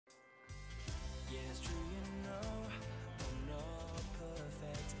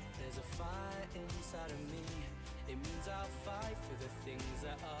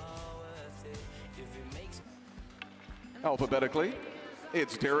Alphabetically,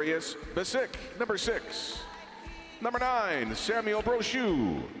 it's Darius Basic, number 6. Number 9, Samuel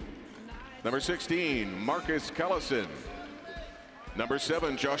Brochu. Number 16, Marcus Callison. Number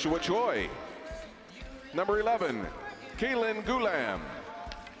 7, Joshua Choi. Number 11, Kaylin Gulam.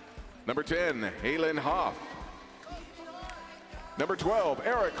 Number 10, Halen Hoff. Number 12,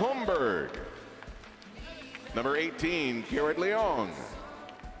 Eric Holmberg. Number 18, Garrett Leong.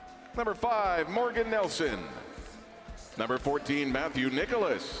 Number 5, Morgan Nelson. Number 14, Matthew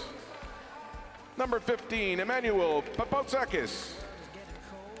Nicholas. Number 15, Emmanuel Papotsakis.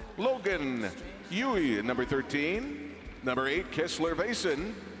 Logan Yui, number 13. Number 8, Kessler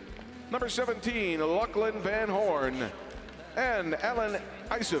Vason. Number 17, Lachlan Van Horn. And Alan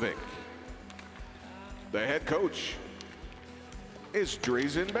Isovic. The head coach is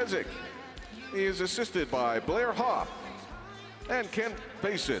Drazen Bezic. He is assisted by Blair Hoff and Kent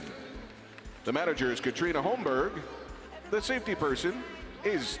Basin. The manager is Katrina Holmberg. The safety person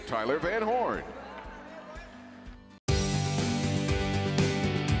is Tyler Van Horn.